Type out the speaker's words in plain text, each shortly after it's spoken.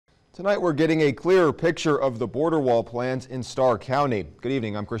Tonight we're getting a clearer picture of the border wall plans in Starr County. Good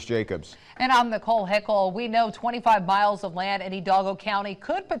evening, I'm Chris Jacobs. And I'm Nicole Hickel. We know 25 miles of land in Hidalgo County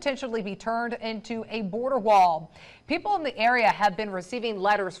could potentially be turned into a border wall. People in the area have been receiving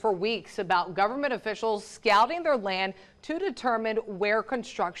letters for weeks about government officials scouting their land to determine where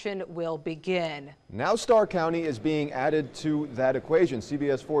construction will begin. Now Starr County is being added to that equation.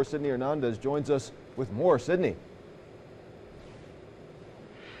 CBS 4 Sydney Hernandez joins us with more. Sydney.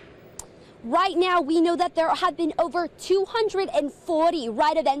 Right now, we know that there have been over 240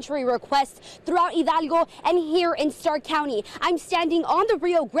 right of entry requests throughout Hidalgo and here in Starr County. I'm standing on the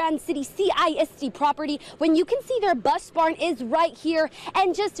Rio Grande City CISD property when you can see their bus barn is right here,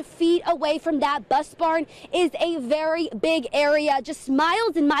 and just feet away from that bus barn is a very big area, just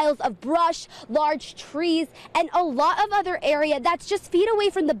miles and miles of brush, large trees, and a lot of other area that's just feet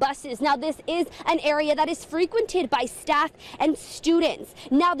away from the buses. Now, this is an area that is frequented by staff and students.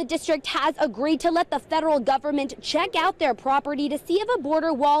 Now, the district has agreed to let the federal government check out their property to see if a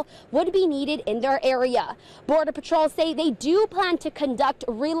border wall would be needed in their area. Border Patrol say they do plan to conduct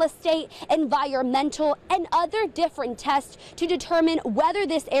real estate, environmental, and other different tests to determine whether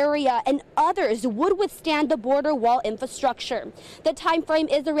this area and others would withstand the border wall infrastructure. The time frame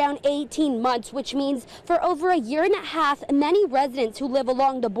is around 18 months, which means for over a year and a half, many residents who live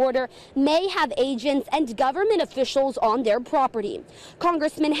along the border may have agents and government officials on their property.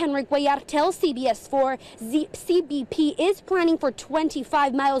 Congressman Henry Cuellar tells CBS 4 CBP is planning for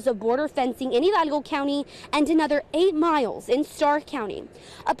 25 miles of border fencing in Hidalgo County and another 8 miles in Starr County.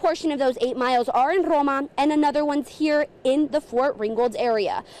 A portion of those 8 miles are in Roma and another one's here in the Fort Ringgold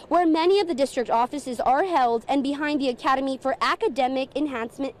area, where many of the district offices are held, and behind the Academy for Academic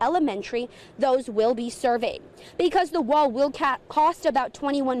Enhancement Elementary, those will be surveyed. Because the wall will cost about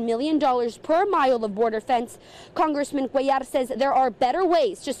 $21 million per mile of border fence, Congressman Cuellar says there are better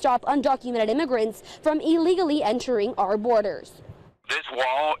ways to stop undocumented immigrants from illegally entering our borders. This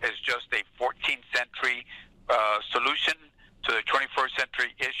wall is just a 14th century solution to the 21st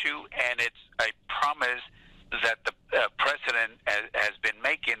century issue, and it's a promise that the president has been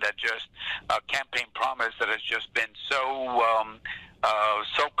making, that just a campaign promise that has just been so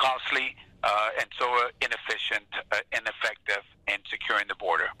costly and so inefficient, ineffective in securing the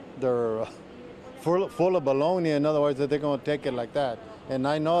border. They're full of baloney, in other words, that they're going to take it like that. And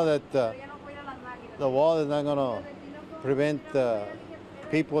I know that the wall is not going to prevent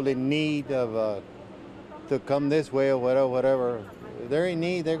people in need of to come this way or whatever. If they're in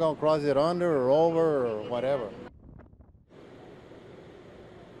need, they're going to cross it under or over or whatever.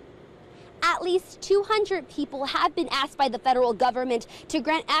 At least 200 people have been asked by the federal government to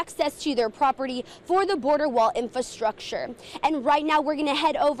grant access to their property for the border wall infrastructure. And right now we're going to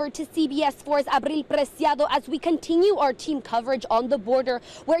head over to CBS 4's Abril Preciado as we continue our team coverage on the border,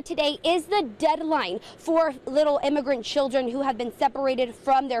 where today is the deadline for little immigrant children who have been separated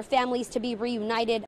from their families to be reunited